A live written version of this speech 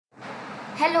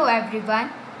Hello everyone.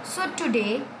 So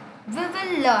today we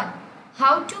will learn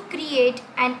how to create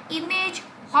an image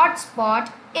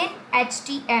hotspot in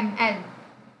HTML.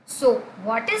 So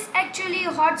what is actually a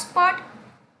hotspot?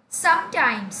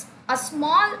 Sometimes a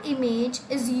small image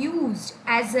is used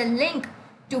as a link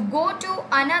to go to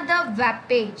another web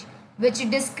page which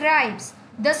describes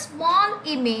the small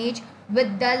image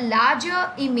with the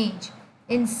larger image.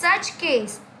 In such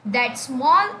case, that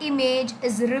small image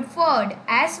is referred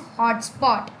as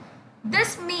hotspot.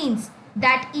 This means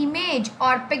that image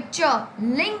or picture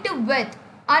linked with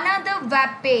another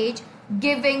web page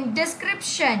giving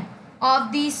description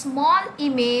of the small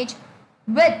image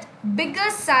with bigger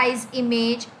size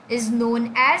image is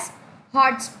known as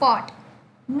hotspot.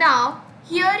 Now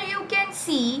here you can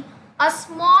see a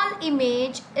small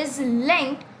image is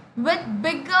linked with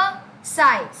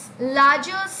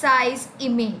larger size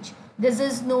image. This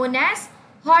is known as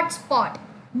hotspot.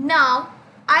 Now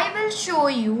I will show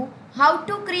you how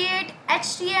to create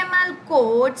HTML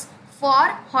codes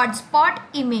for hotspot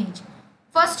image.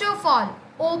 First of all,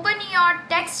 open your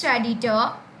text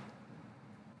editor.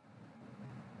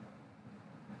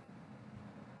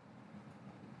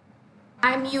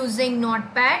 I am using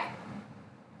Notepad.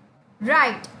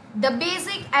 Write the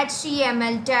basic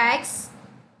HTML tags.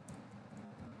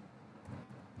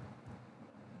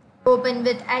 Open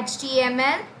with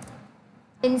HTML.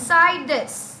 Inside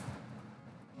this,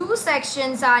 two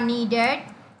sections are needed,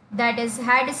 that is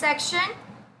head section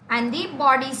and the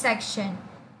body section.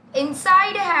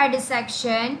 Inside head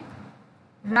section,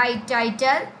 write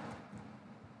title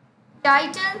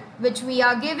which we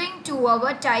are giving to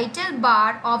our title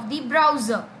bar of the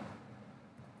browser.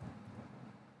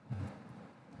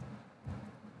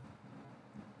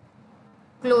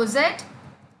 Close it.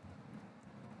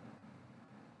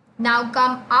 Now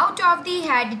come out of the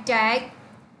head tag,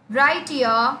 write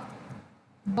here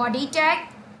body tag.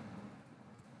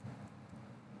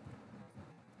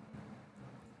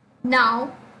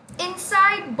 Now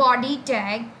inside body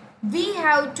tag we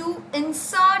have to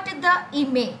insert the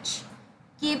image.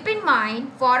 Keep in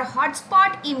mind, for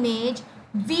hotspot image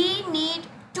we need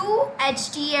two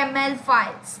HTML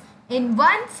files. In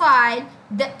one file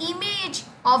the image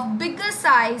of bigger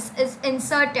size is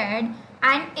inserted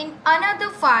and in another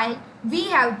file we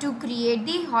have to create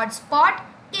the hotspot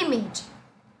image.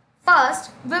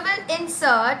 First we will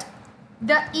insert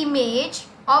the image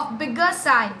of bigger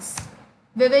size.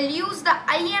 We will use the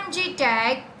img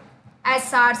tag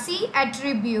src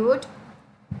attribute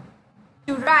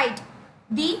to write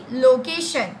the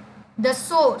location, the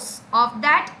source of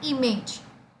that image.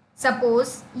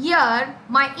 Suppose here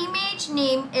my image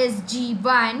name is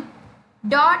g1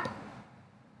 dot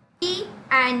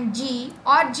png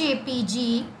or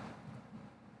jpg.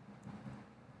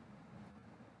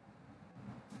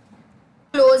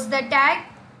 Close the tag.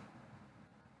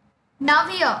 Now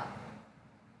here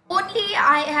only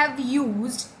I have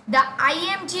used the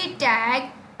img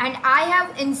tag and I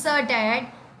have inserted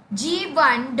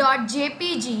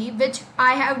g1.jpg which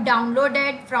I have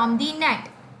downloaded from the net.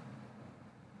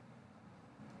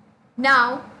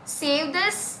 Now save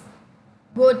this.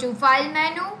 Go to file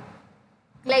menu.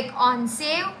 Click on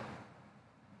save.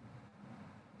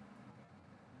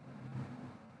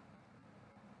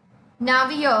 Now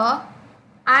here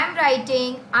I am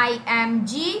writing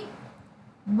img1.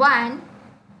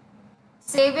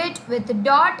 Save it with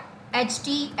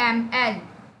 .html.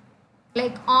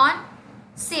 Click on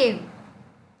save.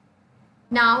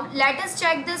 Now let us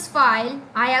check this file.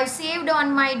 I have saved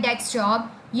on my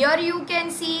desktop. Here you can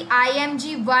see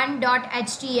img1.html.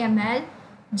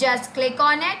 Just click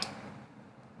on it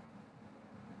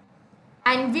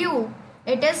and view.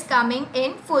 It is coming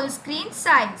in full screen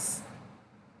size.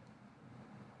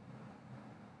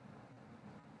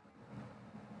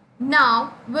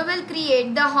 Now we will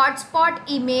create the hotspot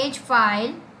image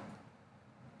file.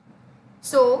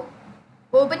 So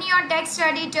open your text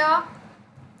editor,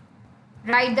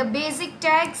 write the basic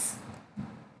text,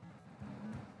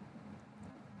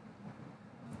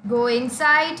 go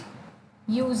inside,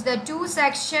 use the two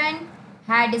section,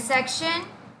 head section,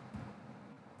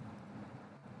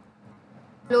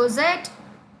 close it,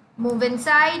 move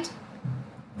inside,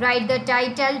 write the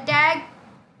title tag,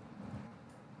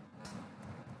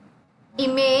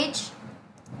 image,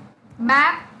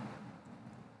 map,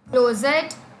 close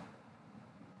it.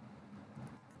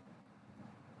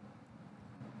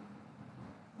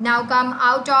 Now come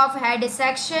out of head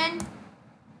section.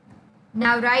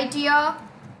 Now write here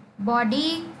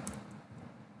body,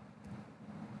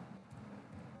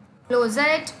 close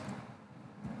it,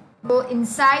 go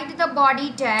inside the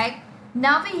body tag.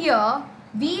 Now here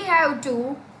we have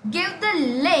to give the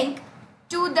link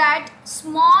to that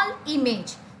small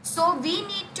image. So we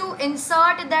need to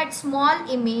insert that small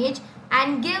image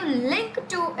and give link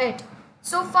to it.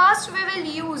 So first we will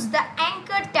use the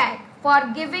anchor tag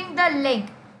for giving the link.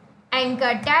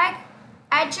 Anchor tag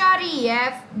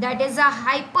href, that is a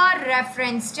hyper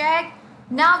reference tag.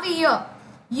 Now here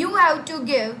you have to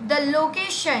give the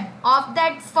location of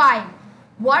that file.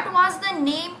 What was the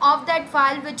name of that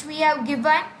file which we have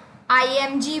given?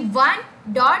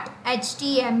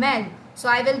 img1.html. So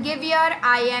I will give here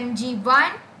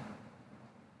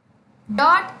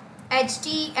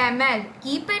img1.html.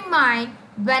 Keep in mind,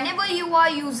 whenever you are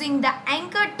using the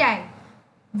anchor tag,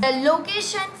 the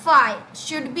location file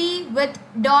should be with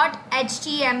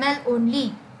 .html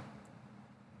only.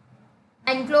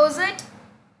 And close it.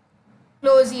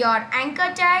 Close your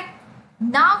anchor tag.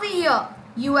 Now here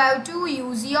you have to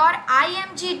use your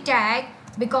img tag,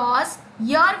 because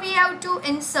here we have to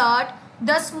insert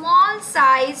the small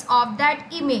size of that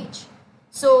image.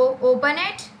 So open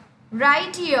it.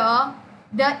 Right here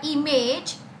the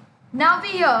image. Now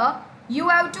here you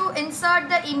have to insert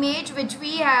the image which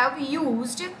we have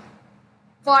used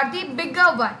for the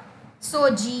bigger one.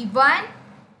 So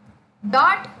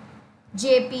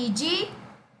g1.jpg,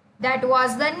 that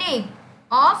was the name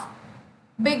of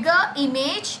bigger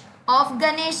image of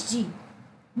Ganesh ji.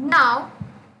 Now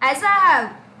as I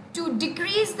have to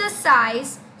decrease the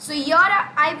size, so here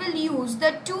I will use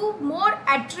the two more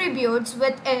attributes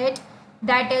with it,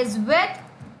 that is width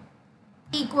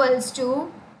equals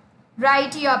to,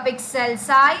 write your pixel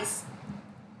size,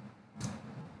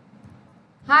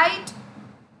 height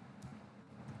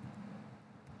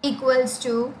equals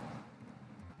to,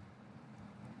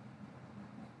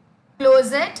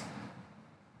 close it.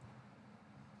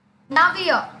 Now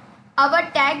here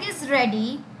our tag is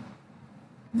ready.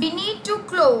 We need to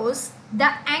close the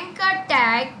anchor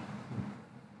tag.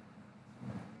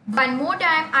 One more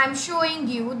time I am showing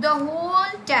you the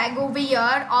whole tag over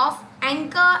here of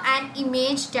anchor and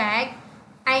image tag.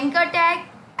 Anchor tag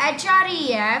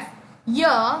href.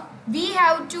 Here we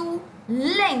have to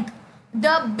link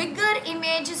the bigger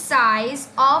image size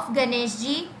of Ganesh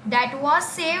ji that was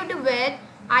saved with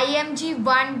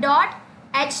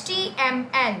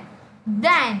img1.html.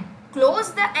 Then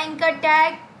close the anchor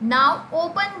tag. Now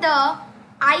open the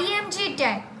img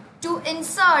tag to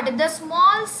insert the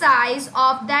small size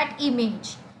of that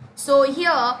image. So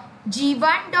here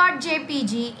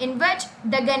g1.jpg, in which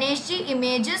the Ganesh ji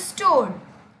image is stored.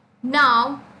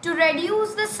 Now to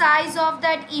reduce the size of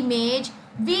that image,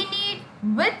 we need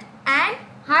width and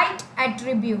height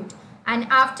attribute. And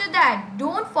after that,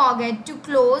 don't forget to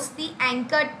close the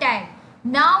anchor tag.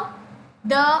 Now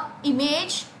the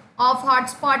image of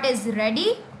hotspot is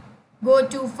ready. Go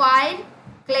to file,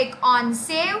 click on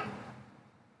save.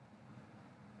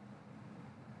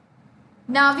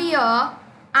 Now here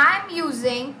I am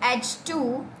using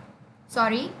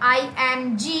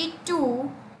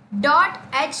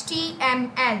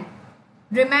img2.html.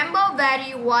 Remember where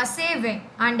you are saving,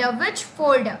 under which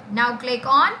folder. Now click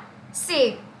on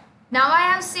save. Now I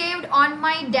have saved on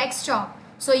my desktop.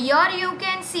 So here you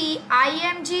can see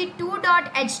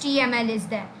img2.html is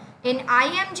there. In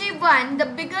img1 the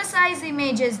bigger size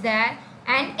image is there,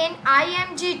 and in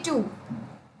img2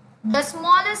 the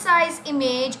smaller size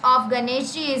image of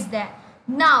Ganesh ji is there.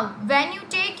 Now when you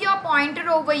take your pointer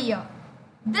over here,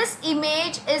 this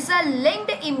image is a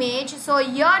linked image. So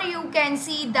here you can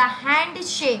see the hand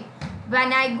shape.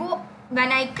 When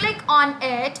I click on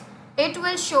it, it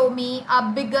will show me a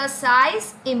bigger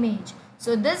size image.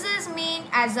 So this is mean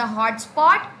as a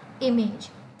hotspot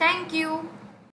image. Thank you.